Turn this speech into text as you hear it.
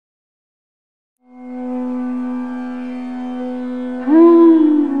Om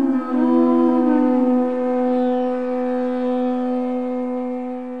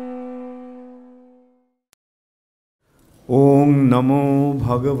Namo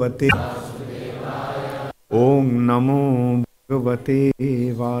Bhagavate Om Namo Bhagavate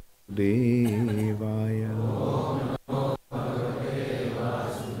Vasudevaya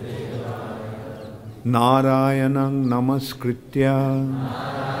Narayanam Namaskritya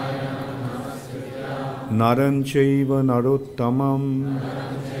Naram Chaiva Narottamam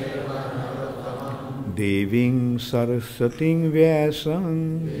Deving Saraswating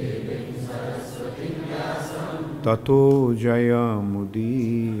Vyasam Tato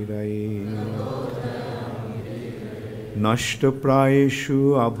Jayamudiraye Nashta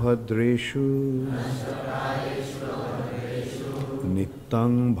Prayeshu Abhadreshu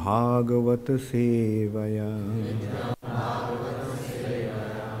Nittang Bhagavata Sevaya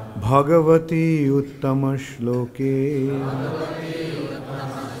Bhagavati Uttama Shloke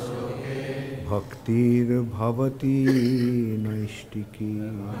Bhaktir Bhavati Naishtiki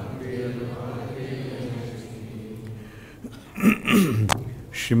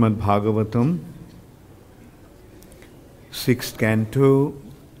Srimad Bhagavatam, 6th Canto,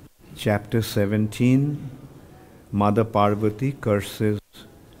 Chapter 17, Mother Parvati curses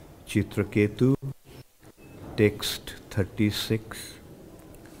Chitraketu, Text 36.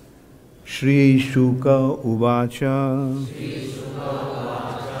 Shri Shuka Uvacha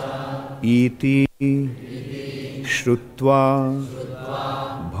Iti Shrutva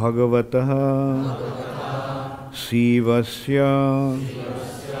Bhagavataha Sivasya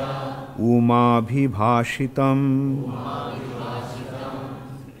Umabhibhashitam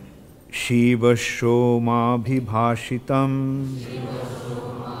Shivashomabhibhashitam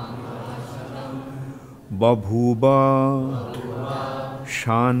Babhuba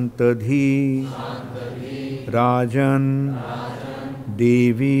Shantadhi Rajan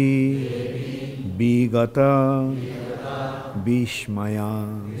Devi Bigata Bhishmaya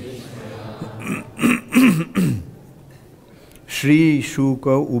Shri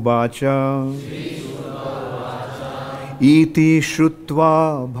Shuka Uvacha Iti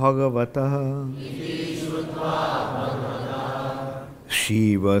Shrutva Bhagavataha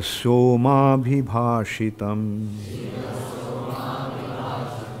Shiva Soma Bhibhashitam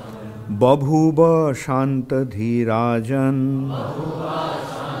Babhuba Shantadhirajan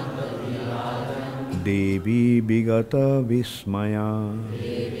Devi Bigata Vismaya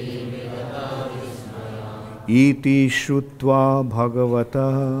Iti Shrutva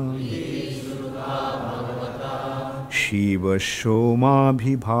Bhagavata Shiva Shoma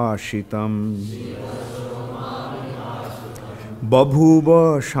Bhibhashitam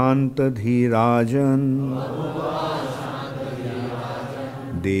Babhuba Shantadhirajan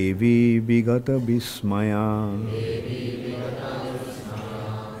Devi Bigata Vismaya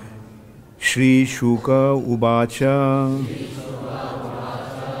Shri Shuka Uvacha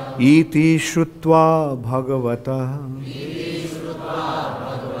Iti Shrutva Bhagavata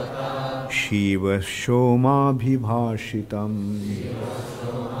Shiva Shoma Bhibhashitam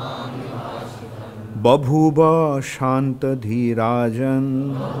Babhuba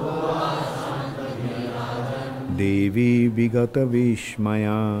Shantadhirajan Devi Bigata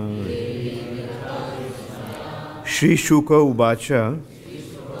Vishmaya Shri Shuka Uvacha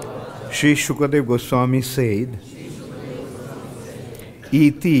Shri Shukadev Goswami said,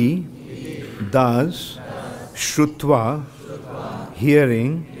 Iti, thus, Shrutva,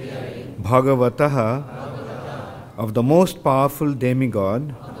 hearing, Bhagavataha, of the most powerful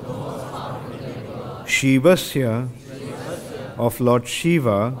demigod, Shivasya, of Lord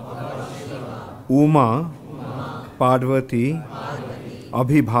Shiva, Uma, Parvati,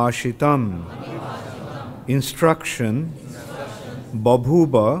 Abhibhashitam, instruction,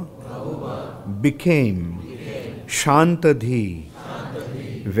 Babhuba, became, Shantadhi,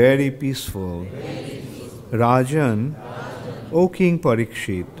 very peaceful, Rajan, O King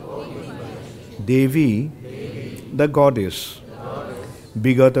Parikshit, Devi, the goddess,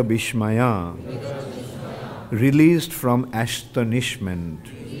 Bigata Bhishmaya, released from astonishment.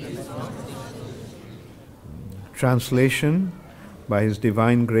 Translation by His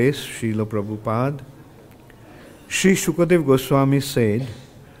Divine Grace, Srila Prabhupada. Sri Shukadev Goswami said,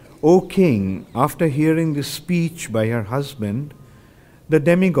 O King, after hearing this speech by her husband, the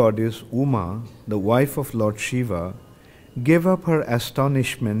demigoddess Uma, the wife of Lord Shiva, gave up her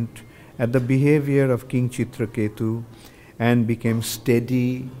astonishment at the behavior of King Chitraketu and became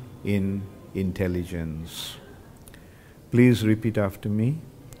steady in intelligence. Please repeat after me.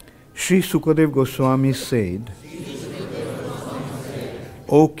 Sri Sukadev Goswami said,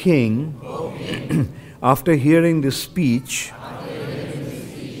 O King, after hearing this speech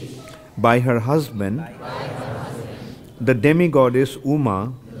by her husband, the demigoddess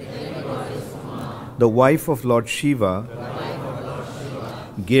Uma, the wife of Lord Shiva,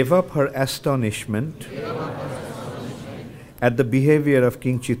 gave up her astonishment at the behavior of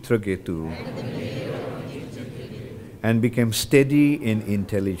King Chitraketu and became steady in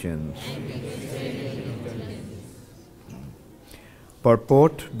intelligence.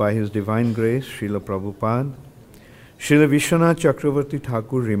 Purport by His Divine Grace, Srila Prabhupada. Srila Vishwanath Chakravarti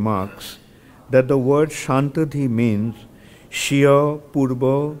Thakur remarks that the word Shantadhi means Shya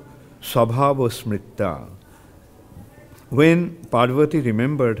Purva Sabhava Smrita. When Parvati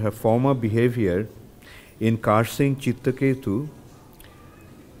remembered her former behavior in cursing Chitraketu,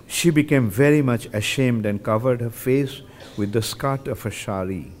 she became very much ashamed and covered her face with the skirt of a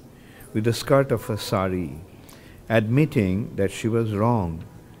sari, admitting that she was wrong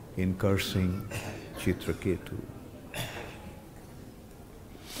in cursing Chitraketu.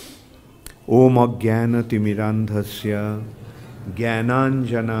 Om Ajnana Timirandhasya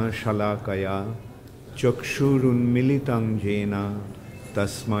Jnananjana Shalakaya Chakshurunmilitang Jena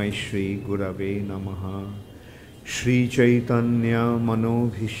Tasmai Shri Gurave Namaha Shri Chaitanya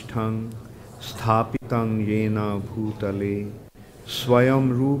Manobhishthang Sthapitang Yena Bhutale Swayam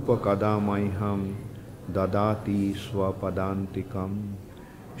Rupa Kadamaiham Dadati Swapadantikam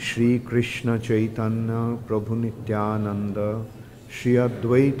Shri Krishna Chaitanya Prabhu Nityananda Shri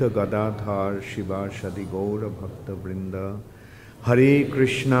Advaita Gadadhar Shivashadi Gaura Bhakta Vrinda Hare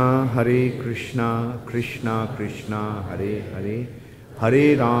Krishna, Krishna Krishna, Hare Hare,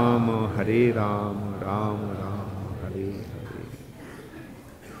 Hare Rama, Rama Rama, Hare Hare.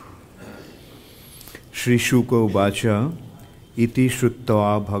 Shri Shuka Uvacha Iti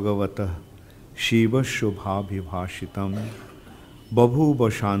Shruttva Bhagavata Shiva Shubhabhibhashitam Babhuva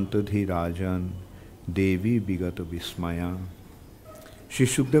Shantadhi Rajan Devi Vigata Vismaya. Shri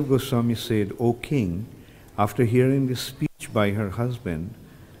Sukdev Goswami said, O king, after hearing this speech by her husband,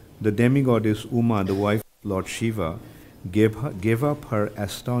 the demigoddess Uma, the wife of Lord Shiva, gave up her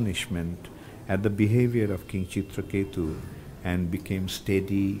astonishment at the behavior of King Chitraketu and became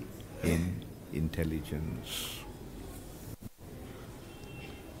steady in intelligence.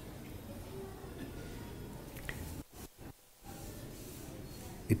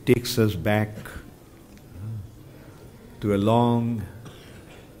 It takes us back to a long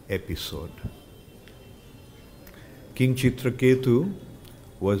episode. King Chitraketu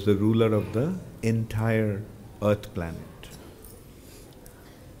was the ruler of the entire earth planet.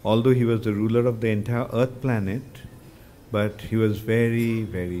 Although he was the ruler of the entire earth planet, but he was very,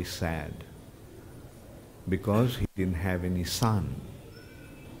 very sad because he didn't have any son.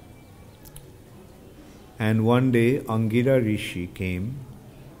 And one day Angira Rishi came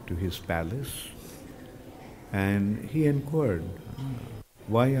to his palace and he inquired,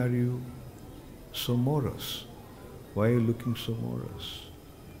 why are you so morose? Why are you looking so morose?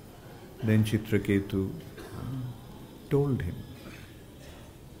 Then Chitraketu told him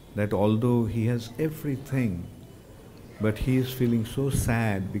that although he has everything, but he is feeling so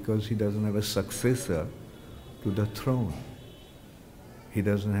sad because he doesn't have a successor to the throne. He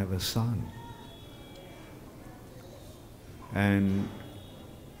doesn't have a son. And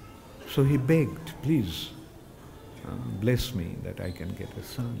so he begged, please bless me that I can get a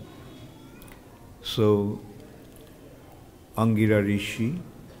son. So Angira Rishi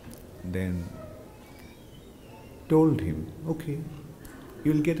then told him, okay,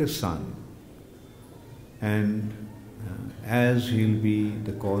 you'll get a son, and as he'll be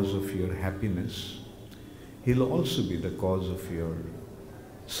the cause of your happiness, he'll also be the cause of your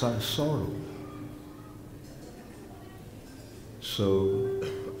sorrow. So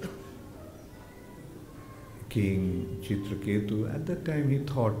King Chitraketu, at that time he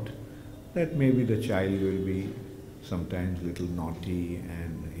thought that maybe the child will be sometimes little naughty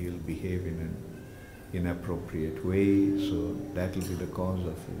and he'll behave in an inappropriate way, so that will be the cause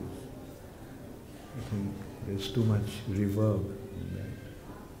of his. I think there's too much reverb in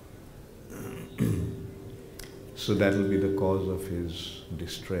that. So that will be the cause of his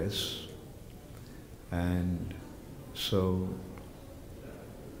distress. And so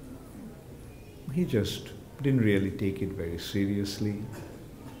he just didn't really take it very seriously.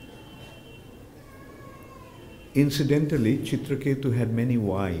 Incidentally, Chitraketu had many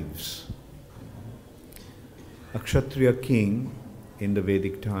wives. A Kshatriya king in the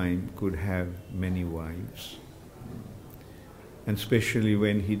Vedic time could have many wives. And especially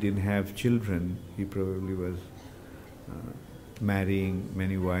when he didn't have children, he probably was marrying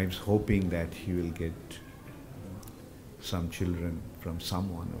many wives, hoping that he will get some children from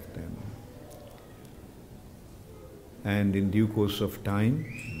some one of them. And in due course of time,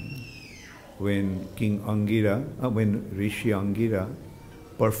 when when Rishi Angira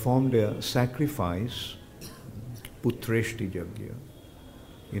performed a sacrifice, Putreshti Yajna,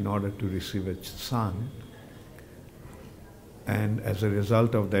 in order to receive a son. And as a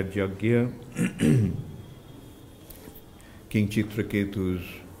result of that yajna, King Chitraketu's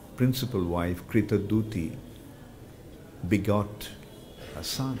principal wife, Kritaduti, begot a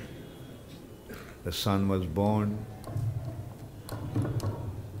son. The son was born.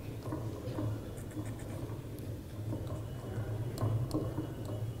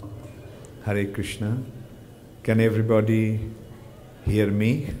 Hare Krishna. Can everybody hear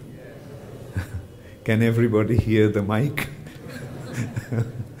me? Can everybody hear the mic?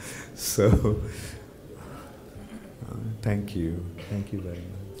 So, thank you very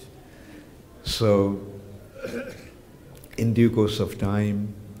much. So, in due course of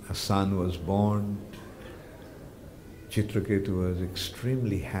time, a son was born. Chitraketu was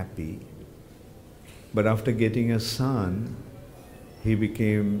extremely happy. But after getting a son, he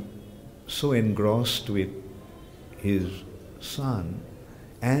became so engrossed with his son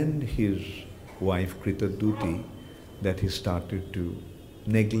and his wife Kritaduti that he started to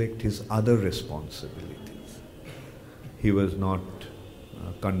neglect his other responsibilities. He was not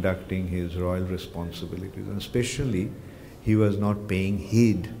conducting his royal responsibilities, and especially he was not paying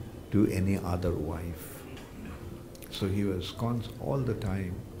heed to any other wife. So he was all the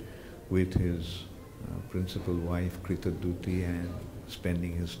time with his principal wife Kritaduti and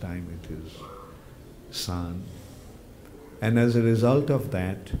spending his time with his son. And as a result of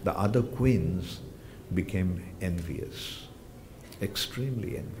that, the other queens became envious,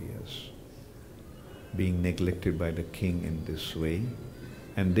 extremely envious, being neglected by the king in this way.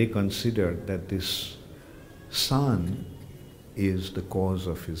 And they considered that this son is the cause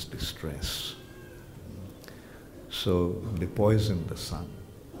of his distress. So they poisoned the son.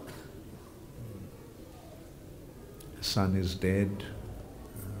 The son is dead.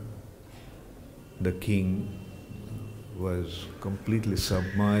 The king was completely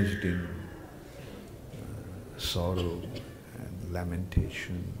submerged in sorrow and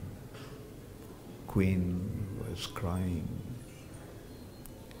lamentation. Queen was crying.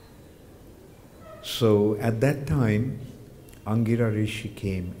 So at that time, Angira Rishi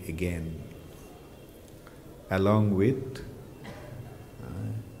came again, along with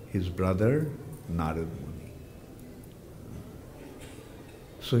his brother Narad Muni.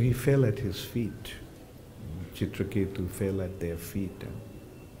 So he fell at his feet. Chitraketu fell at their feet and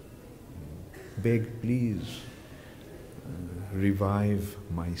begged, please revive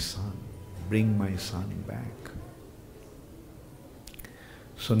my son, bring my son back.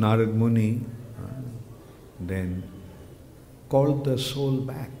 So Narad Muni then called the soul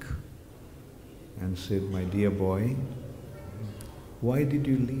back and said, my dear boy, why did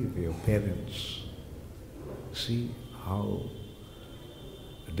you leave your parents? See how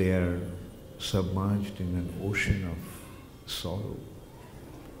they are submerged in an ocean of sorrow.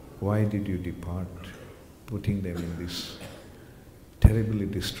 Why did you depart, putting them in this terribly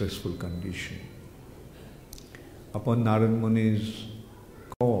distressful condition? Upon Narad Muni's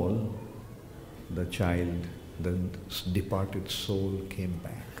call, the child, the departed soul came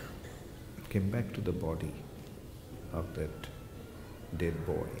back to the body of that dead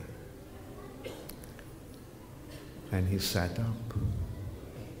boy. And he sat up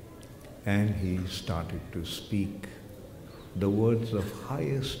and he started to speak the words of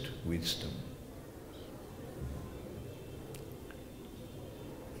highest wisdom.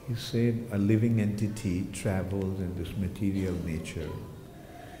 He said, a living entity travels in this material nature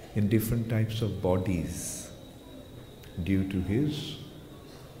in different types of bodies due to his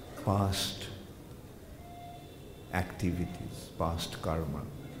past activities, past karma.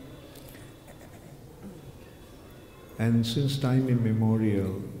 And since time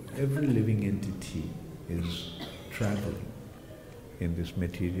immemorial, every living entity is traveling in this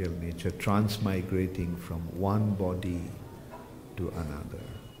material nature, transmigrating from one body to another.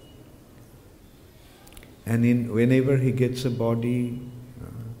 And whenever he gets a body,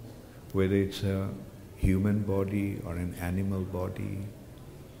 whether it's a human body or an animal body,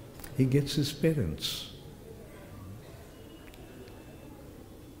 he gets his parents.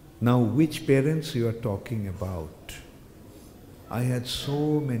 Now, which parents you are talking about? I had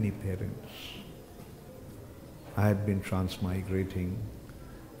so many parents. I had been transmigrating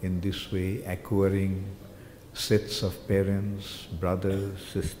in this way, acquiring sets of parents, brothers,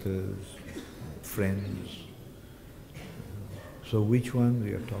 sisters, friends. So which one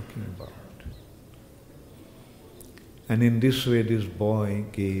we are talking about? And in this way, this boy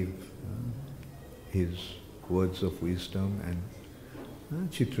gave his words of wisdom, and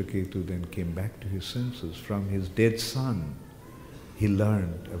Chitraketu then came back to his senses. From his dead son, he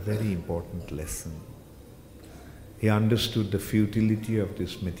learned a very important lesson. He understood the futility of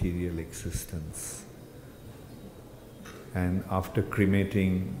this material existence. And after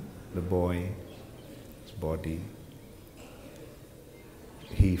cremating the boy's body,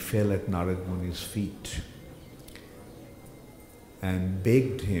 he fell at Narad Muni's feet and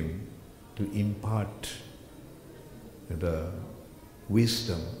begged him to impart the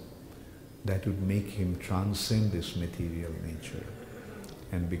wisdom that would make him transcend this material nature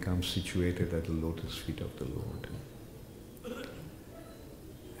and become situated at the lotus feet of the Lord.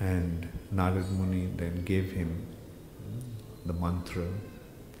 And Narad Muni then gave him the mantra.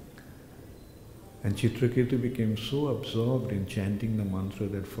 And Chitraketu became so absorbed in chanting the mantra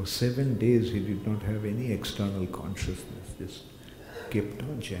that for 7 days he did not have any external consciousness, just kept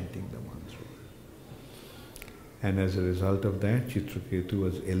on chanting the mantra. And as a result of that, Chitraketu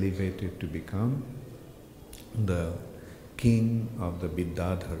was elevated to become the king of the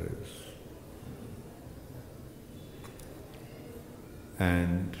Vidyadharas.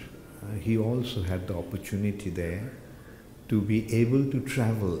 And he also had the opportunity there to be able to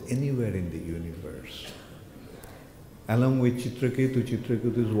travel anywhere in the universe. Along with Chitraketu,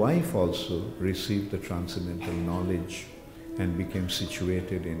 Chitraketu's wife also received the transcendental knowledge and became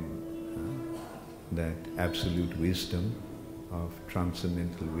situated in that absolute wisdom of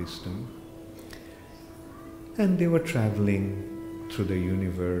transcendental wisdom. And they were traveling through the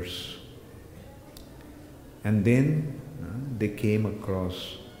universe. And then they came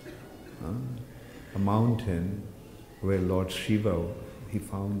across a mountain where Lord Shiva, he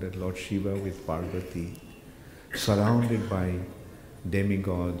found that Lord Shiva with Parvati, surrounded by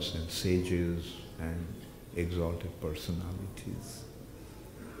demigods and sages and exalted personalities.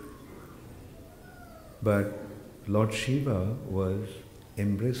 But Lord Shiva was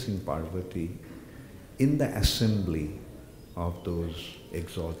embracing Parvati in the assembly of those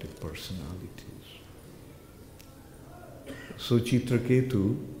exalted personalities. So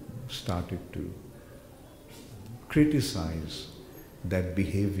Chitraketu started to criticize that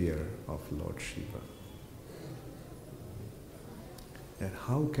behavior of Lord Shiva. That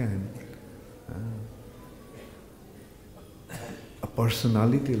how can a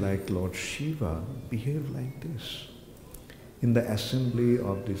personality like Lord Shiva behave like this? In the assembly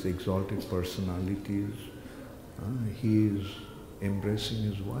of these exalted personalities, he is embracing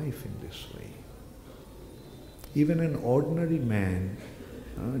his wife in this way. Even an ordinary man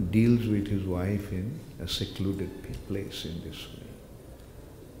deals with his wife in a secluded place in this way.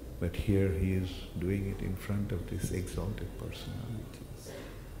 But here he is doing it in front of these exalted personalities.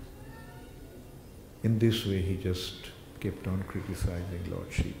 In this way he just kept on criticizing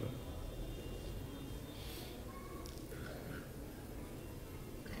Lord Shiva.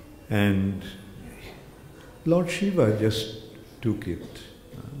 And Lord Shiva just took it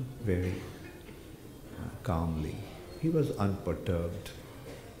very calmly. He was unperturbed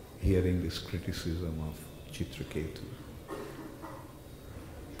hearing this criticism of Chitraketu.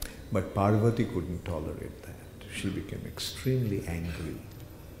 But Parvati couldn't tolerate that. She became extremely angry.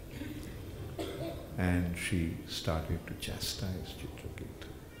 And she started to chastise Chitraketu.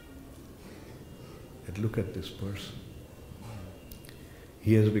 And look at this person.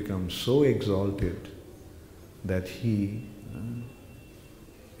 He has become so exalted that he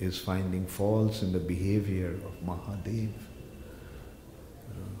is finding faults in the behavior of Mahadev,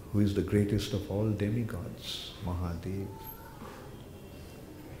 who is the greatest of all demigods, Mahadev.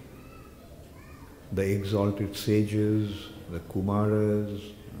 The exalted sages, the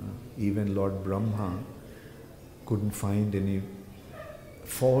Kumaras, even Lord Brahma couldn't find any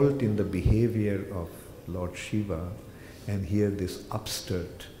fault in the behavior of Lord Shiva, and here this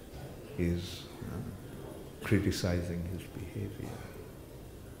upstart is criticizing his behavior.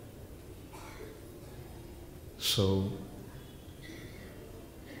 So,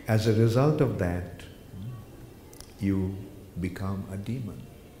 as a result of that, you become a demon.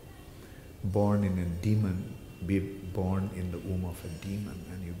 Born in a demon, be born in the womb of a demon,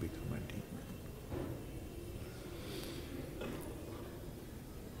 and you become a demon.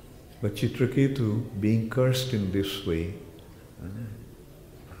 But Chitraketu, being cursed in this way,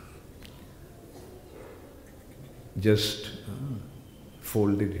 just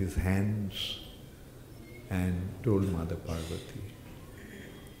folded his hands and told Mother Parvati,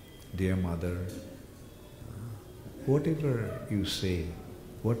 "Dear Mother, whatever you say,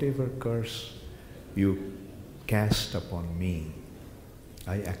 whatever curse you cast upon me,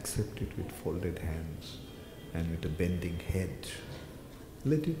 I accept it with folded hands and with a bending head.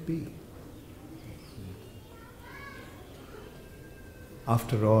 Let it be.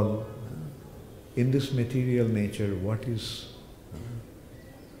 After all, in this material nature, what is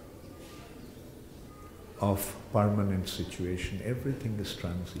of permanent situation? Everything is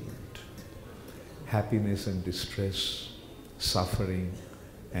transient. Happiness and distress, suffering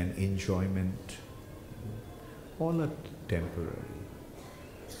and enjoyment, all are temporary.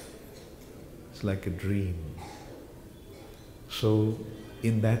 It's like a dream. So,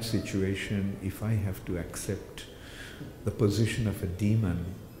 in that situation, if I have to accept the position of a demon,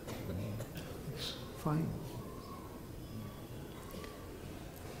 it's fine.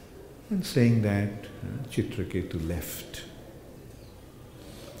 And saying that, Chitraketu left.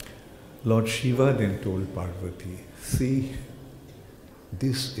 Lord Shiva then told Parvati, see,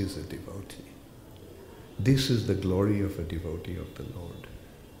 this is a devotee. This is the glory of a devotee of the Lord.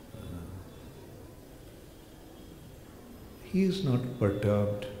 He is not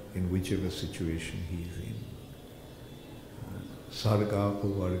perturbed in whichever situation he is in. Sargapo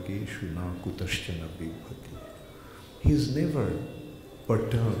vargeshu na kutaschana bibhati. He is never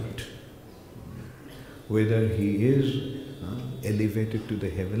perturbed whether he is elevated to the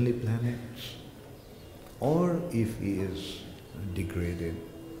heavenly planets or if he is degraded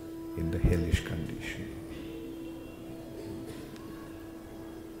in the hellish condition.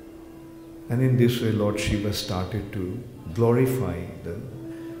 And in this way, Lord Shiva started to glorify the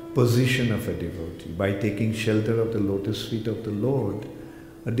position of a devotee. By taking shelter of the lotus feet of the Lord,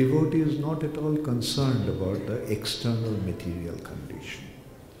 a devotee is not at all concerned about the external material condition.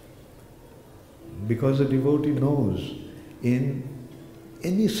 Because a devotee knows in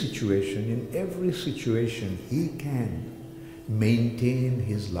any situation, in every situation, he can maintain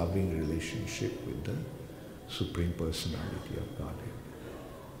his loving relationship with the Supreme Personality of Godhead.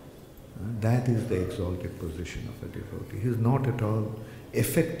 That is the exalted position of a devotee. He is not at all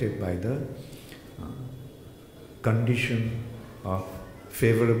affected by the condition of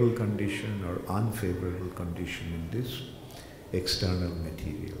favorable condition or unfavorable condition in this external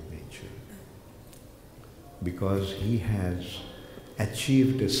material nature. Because he has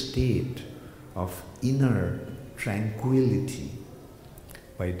achieved a state of inner tranquility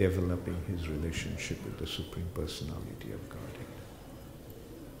by developing his relationship with the Supreme Personality of Godhead.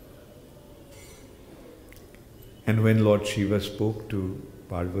 And when Lord Shiva spoke to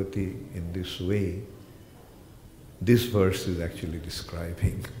Parvati in this way, this verse is actually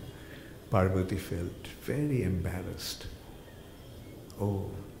describing Parvati felt very embarrassed. Oh,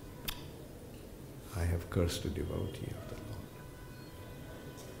 I have cursed a devotee of the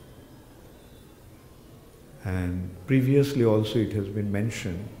Lord. And previously also it has been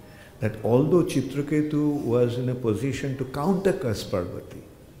mentioned that although Chitraketu was in a position to counter-curse Parvati,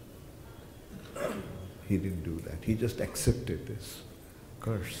 he didn't do that. He just accepted this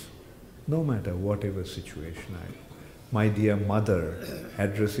curse. No matter whatever situation my dear mother,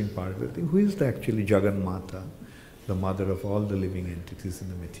 addressing Parvati, who is actually Jagan Mata, the mother of all the living entities in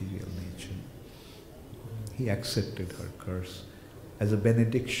the material nature. He accepted her curse as a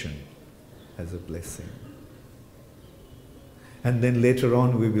benediction, as a blessing. And then later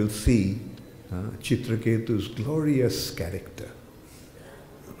on we will see Chitraketu's glorious character.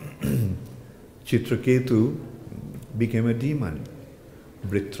 Chitraketu became a demon,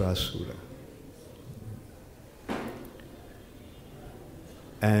 Vritrasura.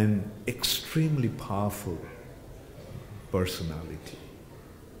 An extremely powerful personality.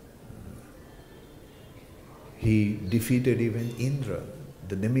 He defeated even Indra.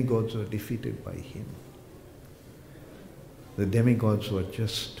 The demigods were defeated by him. The demigods were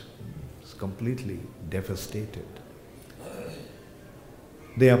just completely devastated.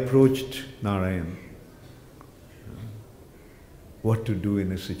 They approached Narayan. What to do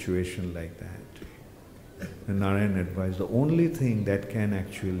in a situation like that? And Narayan advised the only thing that can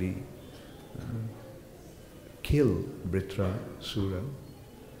actually kill Vritrasura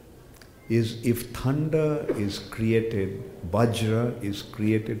is if thunder is created, Vajra is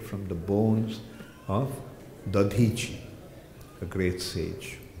created from the bones of Dadhichi, a great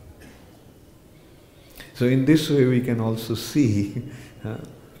sage. So in this way we can also see,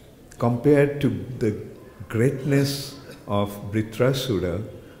 compared to the greatness of Vritrasura,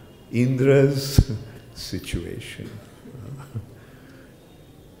 Indra's situation.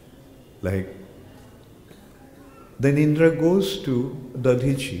 Like, then Indra goes to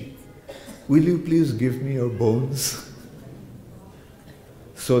Dadhichi, will you please give me your bones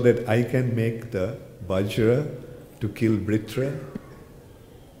so that I can make the Vajra to kill Vritra?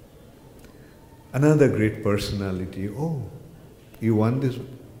 Another great personality, oh, you want this,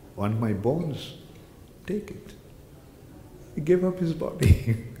 want my bones? Take it. He gave up his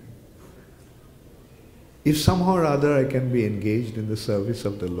body. If somehow or other I can be engaged in the service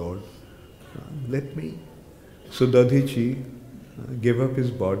of the Lord, let me. So Dadhichi gave up his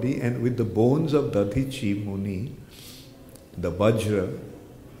body, and with the bones of Dadhichi Muni, the Vajra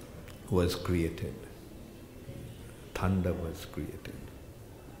was created. Thanda was created.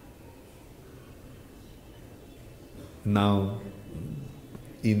 Now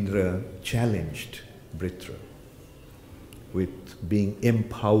Indra challenged Vritra with being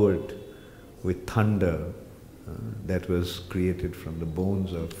empowered with thunder that was created from the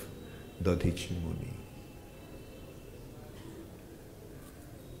bones of Dadhichi Muni.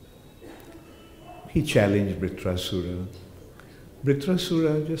 He challenged Vritrasura.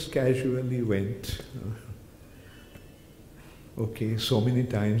 Vritrasura just casually went. Okay, so many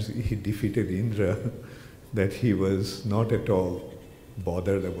times he defeated Indra that he was not at all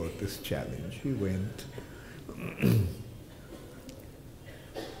bothered about this challenge. He went.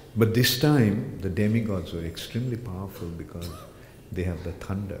 But this time, the demigods were extremely powerful because they have the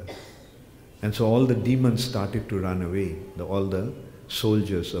thunder. And so all the demons started to run away, all the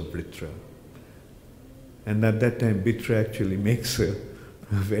soldiers of Vritra. And at that time, Vritra actually makes a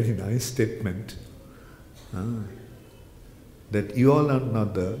very nice statement that you all are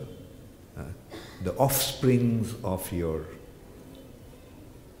not the offsprings of your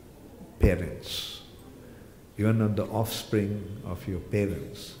parents. You are not the offspring of your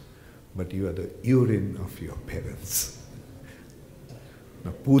parents, but you are the urine of your parents.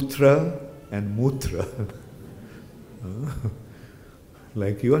 Now, Putra and Mutra,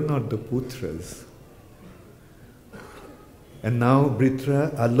 like you are not the Putras. And now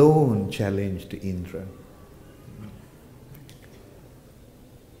Vritra alone challenged Indra.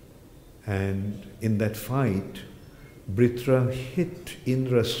 And in that fight, Vritra hit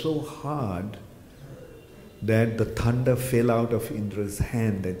Indra so hard that the thunder fell out of Indra's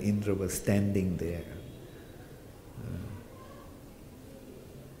hand and Indra was standing there.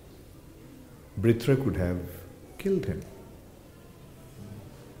 Vritra could have killed him.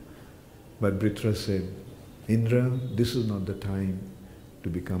 But Vritra said, Indra, this is not the time to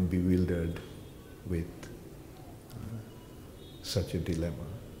become bewildered with such a dilemma.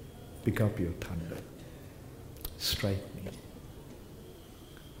 Pick up your thunder. Strike me.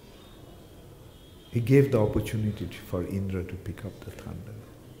 He gave the opportunity for Indra to pick up the thunder.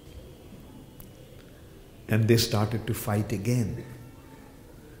 And they started to fight again.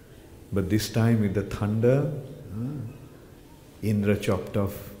 But this time with the thunder, Indra chopped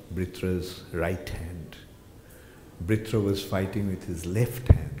off Vritra's right hand. Vritra was fighting with his left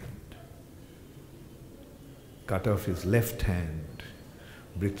hand. Cut off his left hand.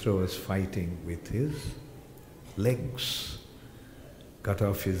 Vritra was fighting with his legs. Cut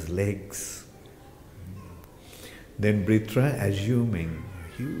off his legs. Then Vritra, assuming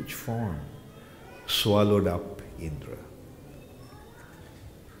a huge form, swallowed up Indra.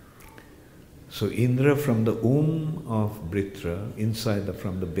 So Indra, from the womb of Vritra,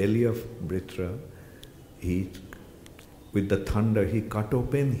 from the belly of Vritra, with the thunder, he cut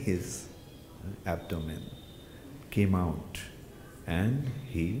open his abdomen, came out, and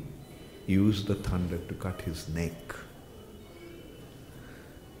he used the thunder to cut his neck.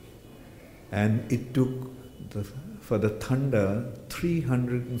 And it took for the thunder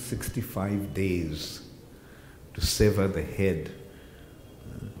 365 days to sever the head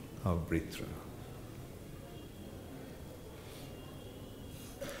of Vritra.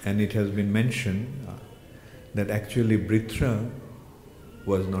 And it has been mentioned that actually Vritra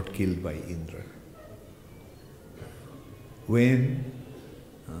was not killed by Indra. When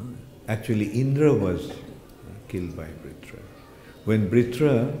actually Indra was killed by Vritra. When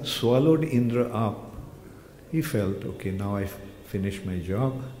Vritra swallowed Indra up, he felt, okay, now I've finished my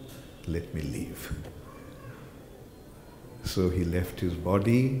job, let me leave. So he left his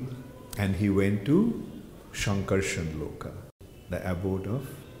body and he went to Shankarshan Loka, the abode of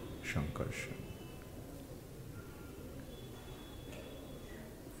Shankarshan.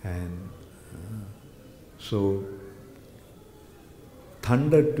 And so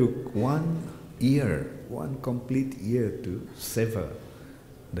thunder took 1 year, 1 complete year to sever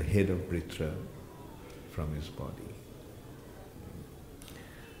the head of Vritra from his body.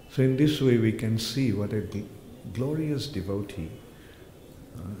 So in this way we can see what a glorious devotee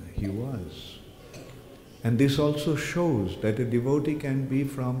he was. And this also shows that a devotee can be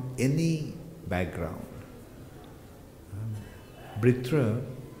from any background. Vritra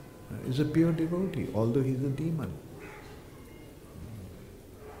is a pure devotee, although he is a demon.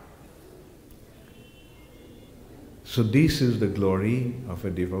 So this is the glory of a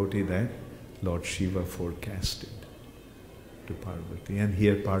devotee that Lord Shiva forecasted to Parvati. And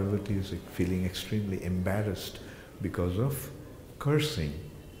here Parvati is feeling extremely embarrassed because of cursing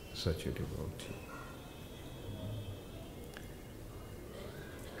such a devotee.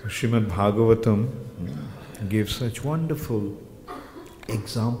 Srimad Bhagavatam gives such wonderful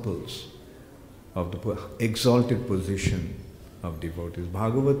examples of the exalted position of devotees.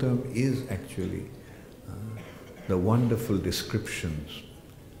 Bhagavatam is actually the wonderful descriptions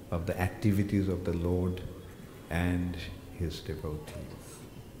of the activities of the Lord and His devotees.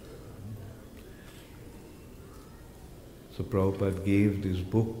 So Prabhupada gave these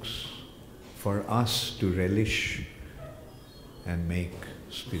books for us to relish and make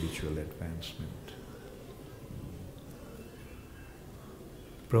spiritual advancement.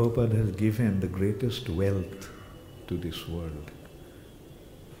 Prabhupada has given the greatest wealth to this world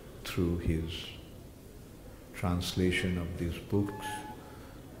through his translation of these books,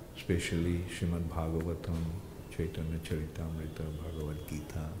 especially Srimad Bhagavatam, Chaitanya Charitamrita, Bhagavad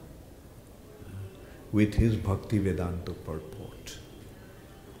Gita, with his Bhakti Vedanta purport.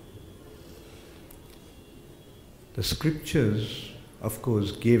 The scriptures, of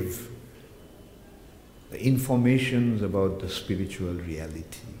course, give the informations about the spiritual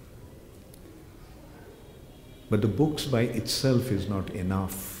reality. But the books by itself is not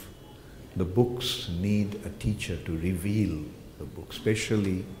enough. The books need a teacher to reveal the book,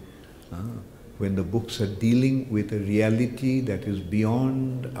 especially when the books are dealing with a reality that is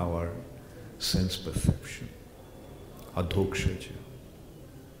beyond our sense perception. Adhokshaja.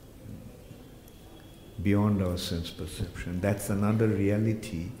 Beyond our sense perception. That's another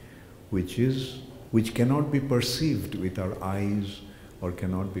reality which cannot be perceived with our eyes or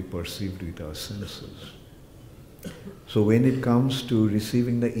cannot be perceived with our senses. So when it comes to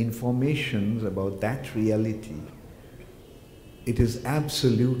receiving the information about that reality, it is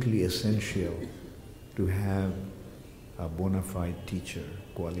absolutely essential to have a bona fide teacher,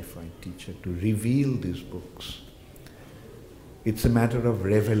 qualified teacher, to reveal these books. It's a matter of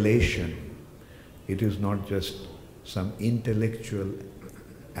revelation. It is not just some intellectual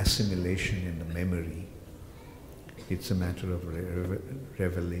assimilation in the memory. It's a matter of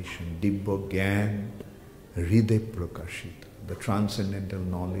revelation. Dibbo Gyan Hriday Prakashita. The transcendental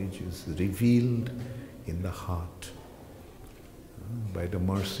knowledge is revealed in the heart by the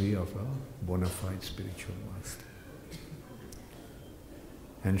mercy of a bona fide spiritual master.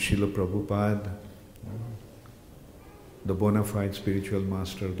 And Srila Prabhupada, the bona fide spiritual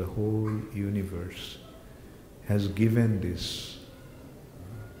master of the whole universe, has given this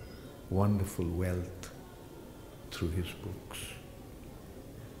wonderful wealth through his books.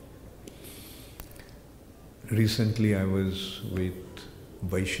 Recently I was with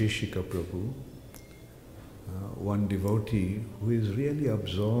Vaisheshika Prabhu, one devotee who is really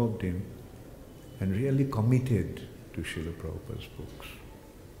absorbed in and really committed to Srila Prabhupada's books.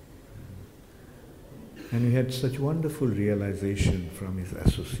 And we had such wonderful realization from his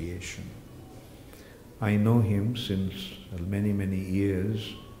association. I know him since many, many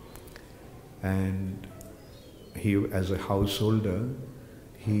years, and he, as a householder,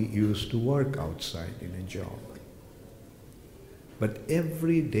 he used to work outside in a job. But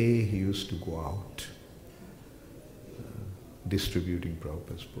every day he used to go out distributing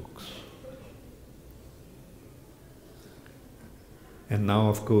Prabhupada's books. And now,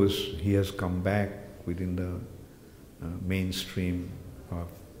 of course, he has come back within the mainstream of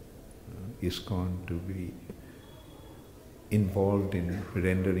ISKCON to be involved in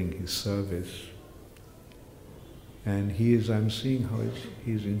rendering his service. And I'm seeing how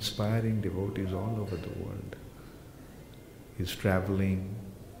he's inspiring devotees all over the world. He's traveling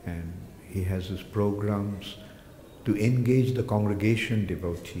and he has his programs to engage the congregation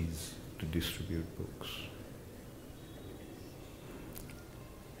devotees to distribute books.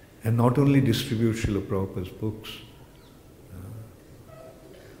 And not only distribute Srila Prabhupada's books.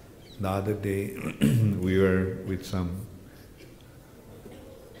 The other day we were with some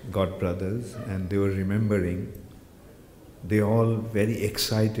God brothers and they were remembering, they all very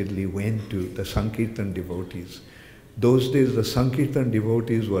excitedly went to the Sankirtan devotees. Those days the Sankirtan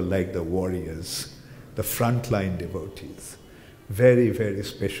devotees were like the warriors, the frontline devotees. Very, very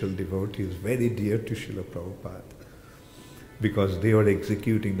special devotees, very dear to Srila Prabhupada, because they were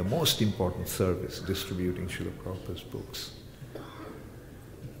executing the most important service, distributing Srila Prabhupada's books.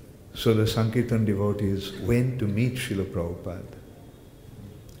 So the Sankirtan devotees went to meet Srila Prabhupada,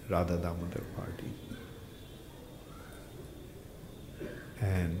 Radha Damodar party.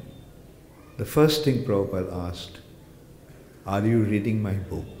 And the first thing Prabhupada asked, "Are you reading my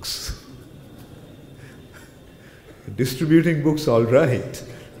books?" Distributing books, all right,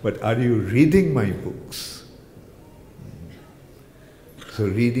 but are you reading my books? So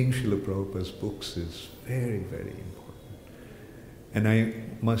reading Srila Prabhupada's books is very, very important. And I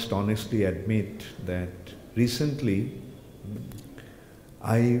must honestly admit that recently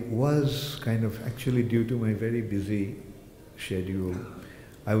I was kind of, actually due to my very busy schedule,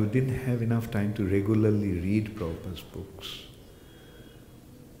 I didn't have enough time to regularly read Prabhupada's books.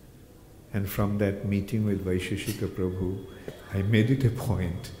 And from that meeting with Vaisheshika Prabhu, I made it a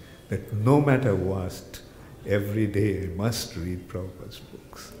point that no matter what, every day I must read Prabhupada's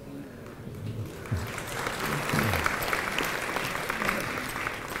books.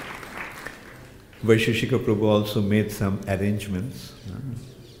 Vaisheshika Prabhu also made some arrangements,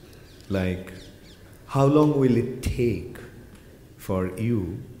 like how long will it take for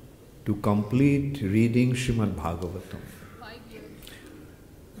you to complete reading Srimad Bhagavatam? 5 years.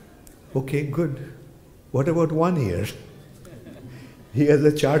 Okay, good. What about 1 year? He has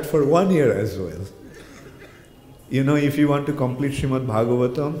a chart for 1 year as well. You know, if you want to complete Srimad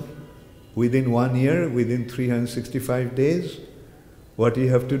Bhagavatam within 1 year, within 365 days, what you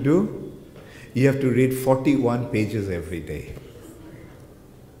have to do? You have to read 41 pages every day.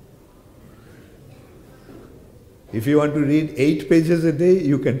 If you want to read 8 pages a day,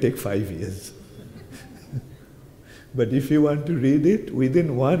 you can take 5 years. But if you want to read it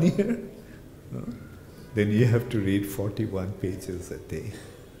within 1 year, then you have to read 41 pages a day.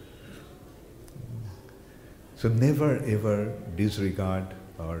 So never ever disregard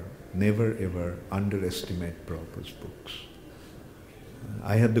or never ever underestimate Prabhupada's books.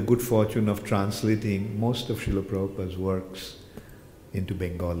 I had the good fortune of translating most of Srila Prabhupada's works into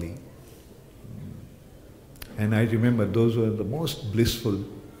Bengali. And I remember those were the most blissful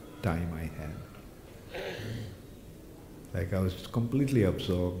time I had. Like I was completely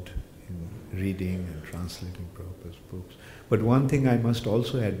absorbed in reading and translating Prabhupada's books. But one thing I must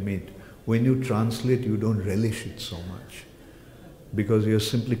also admit, when you translate, you don't relish it so much, because you're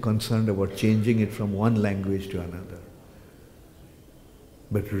simply concerned about changing it from one language to another.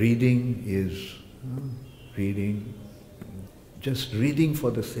 But reading is just reading for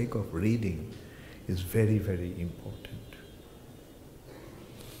the sake of reading is very, very important.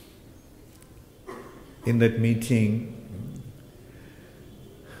 In that meeting,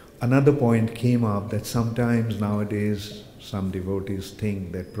 another point came up that sometimes nowadays some devotees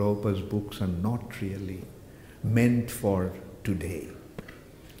think that Prabhupada's books are not really meant for today,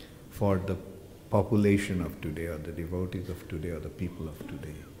 for the population of today, or the devotees of today, or the people of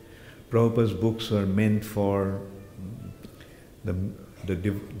today. Prabhupada's books are meant for the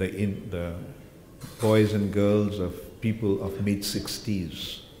boys and girls of people of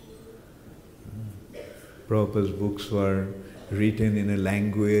mid-60s. Prabhupada's books were written in a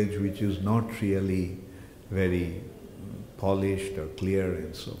language which is not really very polished or clear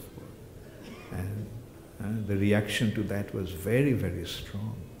and so forth. And the reaction to that was very, very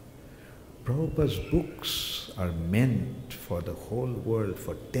strong. Prabhupada's books are meant for the whole world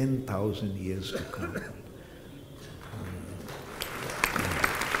for 10,000 years to come.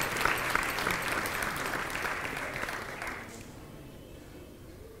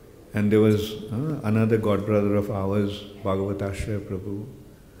 And there was another godbrother of ours, Bhagavatashaya Prabhu,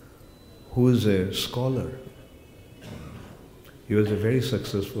 who is a scholar. He was a very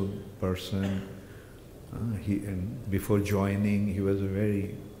successful person. And before joining, he was a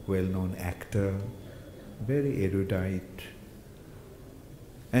very well-known actor, very erudite.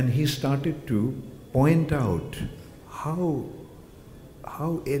 And he started to point out how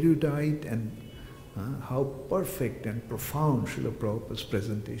erudite and how perfect and profound Srila Prabhupada's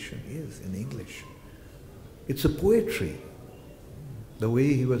presentation is in English. It's a poetry. The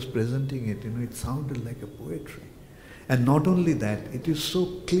way he was presenting it, it sounded like a poetry. And not only that, it is so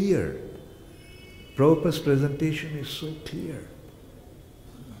clear. Prabhupada's presentation is so clear.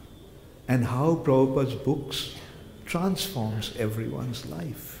 And how Prabhupada's books transforms everyone's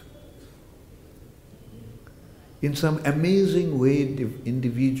life. In some amazing way,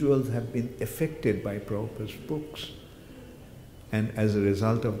 individuals have been affected by Prabhupada's books. And as a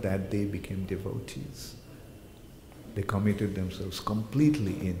result of that, they became devotees. They committed themselves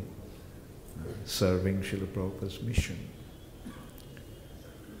completely in serving Srila Prabhupada's mission.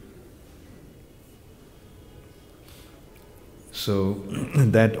 So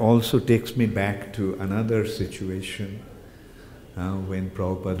that also takes me back to another situation when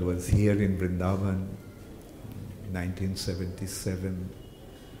Prabhupada was here in Vrindavan, 1977.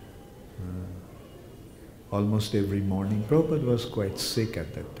 Almost every morning, Prabhupada was quite sick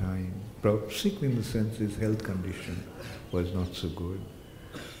at that time. Sick in the sense his health condition was not so good.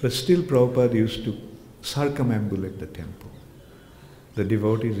 But still Prabhupada used to circumambulate the temple. The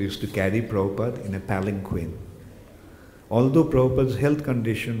devotees used to carry Prabhupada in a palanquin. Although Prabhupada's health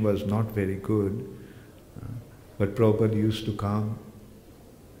condition was not very good, but Prabhupada used to come,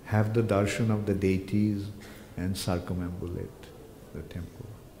 have the darshan of the deities and circumambulate the temple.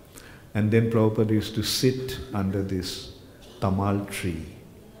 And then Prabhupada used to sit under this tamal tree.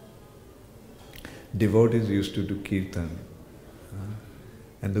 Devotees used to do kirtan.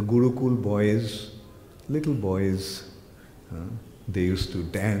 And the Gurukul boys, little boys, they used to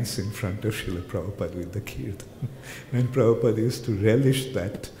dance in front of Srila Prabhupada with the kirtan. And Prabhupada used to relish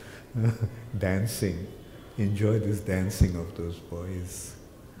that dancing, enjoy this dancing of those boys.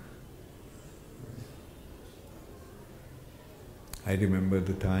 I remember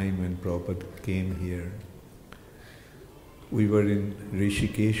the time when Prabhupada came here. We were in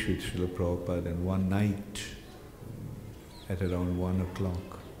Rishikesh with Srila Prabhupada, and one night, at around 1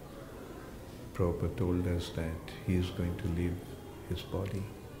 o'clock, Prabhupada told us that he is going to leave his body,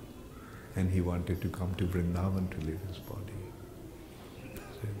 and he wanted to come to Vrindavan to leave his body. He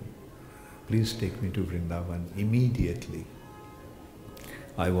said, please take me to Vrindavan immediately.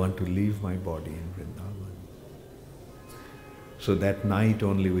 I want to leave my body in Vrindavan. So that night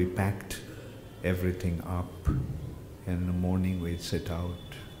only we packed everything up, and in the morning we set out.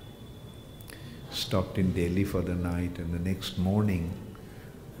 Stopped in Delhi for the night, and the next morning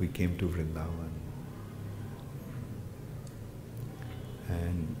we came to Vrindavan.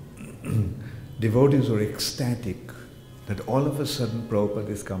 And devotees were ecstatic that all of a sudden Prabhupada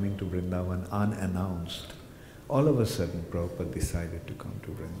is coming to Vrindavan unannounced. All of a sudden Prabhupada decided to come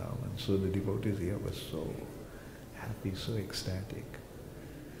to Vrindavan. So the devotees here were so happy, so ecstatic.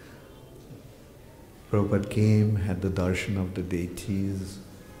 Prabhupada came, had the darshan of the deities,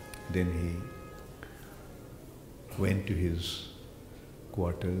 then he went to his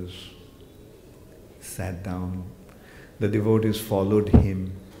quarters, sat down. The devotees followed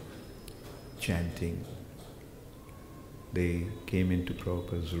him, chanting. They came into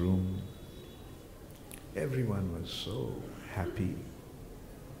Prabhupada's room. Everyone was so happy.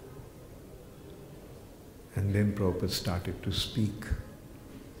 And then Prabhupada started to speak.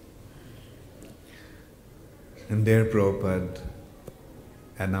 And there Prabhupada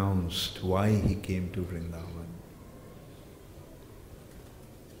announced why he came to Vrindavan.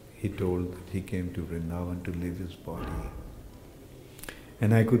 He told that he came to Vrindavan to leave his body.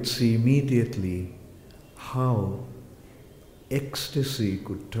 And I could see immediately how ecstasy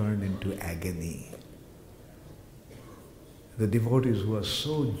could turn into agony. The devotees were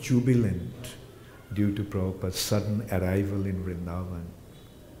so jubilant due to Prabhupada's sudden arrival in Vrindavan.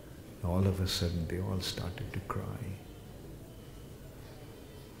 All of a sudden they all started to cry.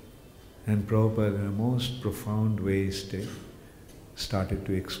 And Prabhupada in a most profound way started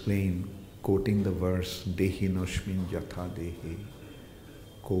to explain, quoting the verse, Dehi noshmin jatha dehi,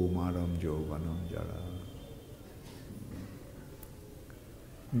 kaumaram jovanam jara.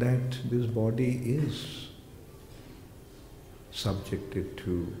 That this body is subjected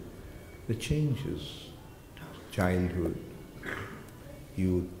to the changes, childhood,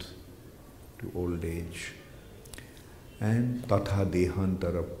 youth, to old age, and tatha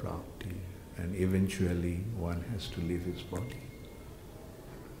dehantara prapti, and eventually one has to leave his body.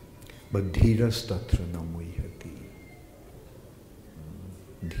 But dhiras tatra na muhyati.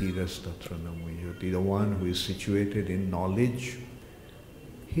 Dhiras tatra na muhyati. The one who is situated in knowledge,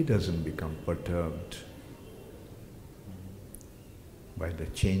 he doesn't become perturbed by the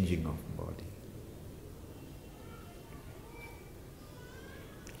changing of body.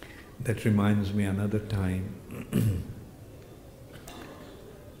 That reminds me another time.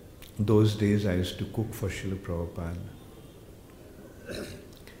 Those days I used to cook for Srila Prabhupada.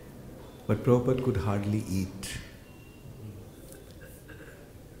 But Prabhupada could hardly eat.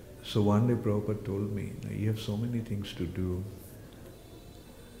 So one day Prabhupada told me, you have so many things to do,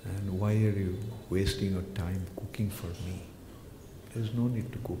 and why are you wasting your time cooking for me? There's no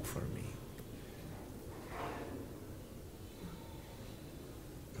need to cook for me.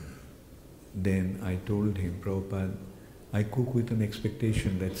 Then I told him, Prabhupada, I cook with an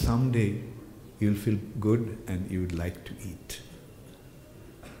expectation that someday you'll feel good and you would like to eat.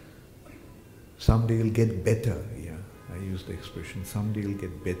 Someday you'll get better, yeah. I use the expression, someday you'll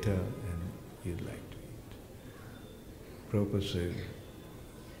get better and you'd like to eat. Prabhupada said,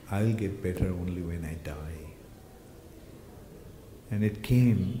 I'll get better only when I die. And it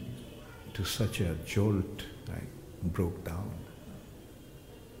came to such a jolt, I broke down.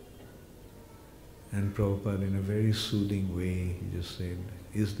 And Prabhupada, in a very soothing way, he just said,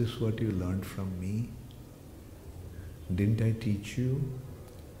 is this what you learned from me? Didn't I teach you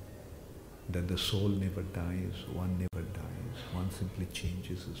that the soul never dies, one never dies, one simply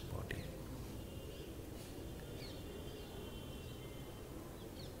changes his body?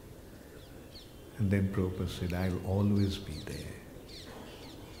 And then Prabhupada said, I'll always be there.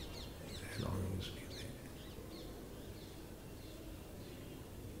 I'll always be there.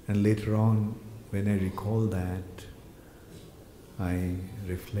 And later on, when I recall that, I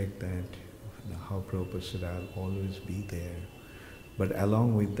reflect that how Prabhupada said, I'll always be there. But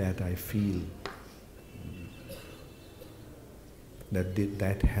along with that, I feel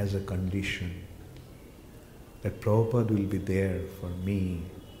that has a condition, that Prabhupada will be there for me,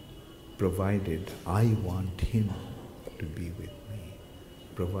 provided I want him to be with me,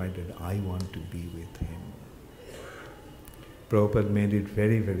 provided I want to be with him. Prabhupada made it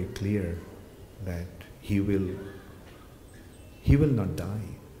very, very clear that he will not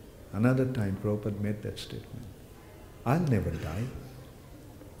die. Another time Prabhupada made that statement, I'll never die.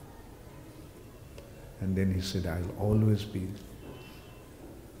 And then he said, I'll always be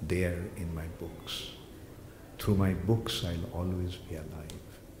there in my books. Through my books, I'll always be alive.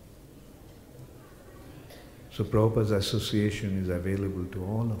 So Prabhupada's association is available to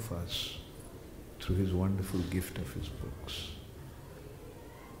all of us through his wonderful gift of his books.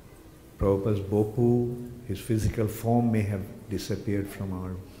 Prabhupada's Bopu, his physical form may have disappeared from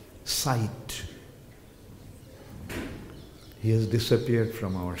our sight. He has disappeared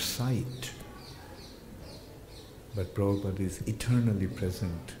from our sight. But Prabhupada is eternally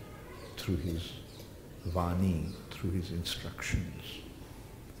present through his Vani, through his instructions.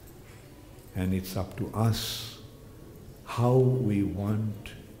 And it's up to us how we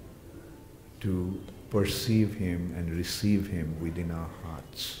want to perceive him and receive him within our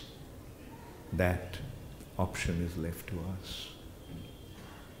hearts. That option is left to us.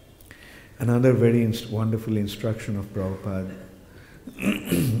 Another very wonderful instruction of Prabhupada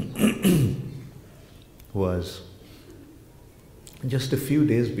was just a few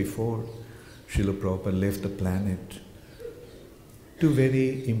days before Srila Prabhupada left the planet, two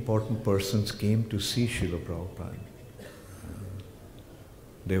very important persons came to see Srila Prabhupada.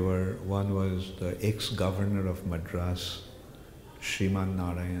 One was the ex-governor of Madras, Sriman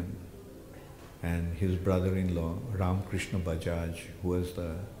Narayan, and his brother-in-law, Ramakrishna Bajaj, who was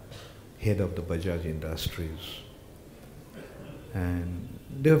the head of the Bajaj Industries. And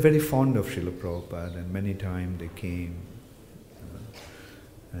they were very fond of Srila Prabhupada, and many times they came.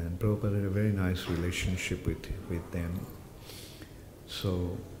 And Prabhupada had a very nice relationship with them.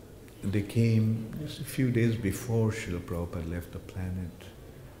 So they came just a few days before Srila Prabhupada left the planet.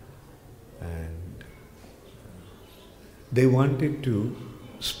 And they wanted to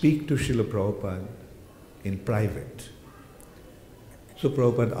speak to Srila Prabhupada in private. So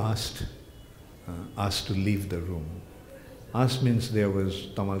Prabhupada asked to leave the room. Asked means there was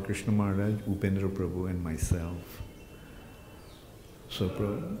Tamal Krishna Maharaj, Upendra Prabhu and myself. So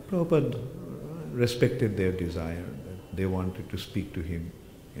Prabhupada respected their desire, that they wanted to speak to him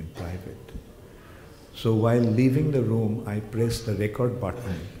in private. So while leaving the room, I pressed the record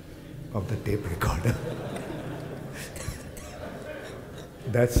button of the tape recorder.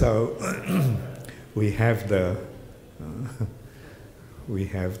 That's how we have the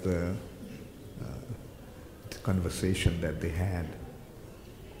conversation that they had.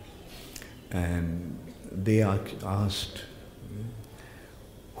 And they asked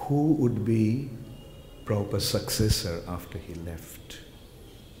who would be Prabhupada's successor after he left.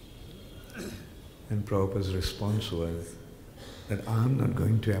 And Prabhupada's response was that I'm not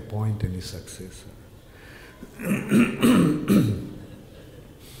going to appoint any successor.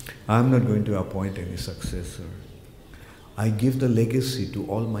 I'm not going to appoint any successor. I give the legacy to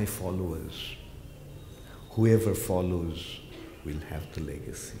all my followers. Whoever follows will have the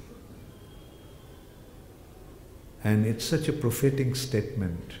legacy. And it's such a prophetic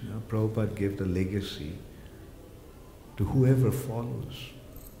statement. Prabhupada gave the legacy to whoever follows.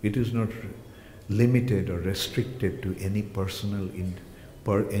 It is not limited or restricted to any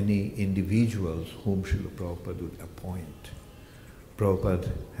any individuals whom Srila Prabhupada would appoint. Prabhupada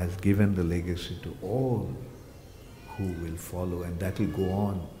has given the legacy to all who will follow, and that will go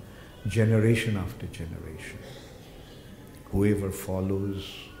on generation after generation. Whoever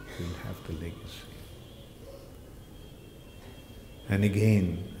follows will have the legacy. And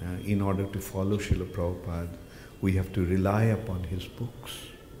again, in order to follow Srila Prabhupada, we have to rely upon his books.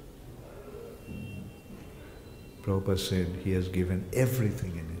 Prabhupada said he has given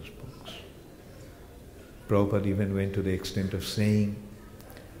everything in his books. Prabhupada even went to the extent of saying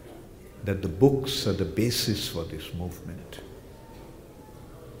that the books are the basis for this movement.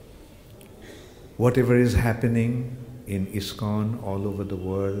 Whatever is happening in ISKCON all over the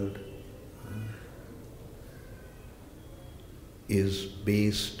world is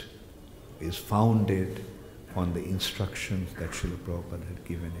founded on the instructions that Srila Prabhupada had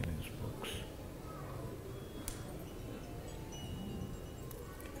given in his books.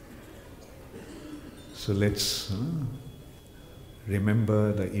 So let's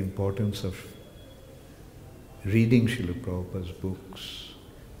remember the importance of reading Srila Prabhupada's books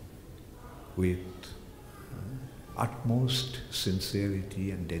with utmost sincerity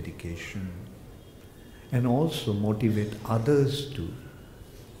and dedication, and also motivate others to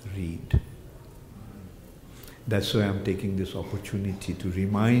read. That's why I'm taking this opportunity to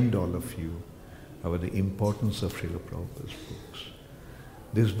remind all of you about the importance of Srila Prabhupada's books.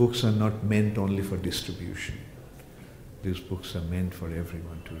 These books are not meant only for distribution. These books are meant for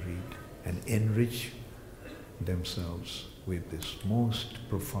everyone to read and enrich themselves with this most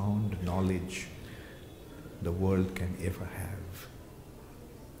profound knowledge the world can ever have.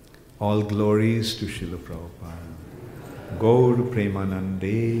 All glories to Srila Prabhupada. Gaur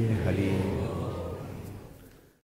Premanande Hari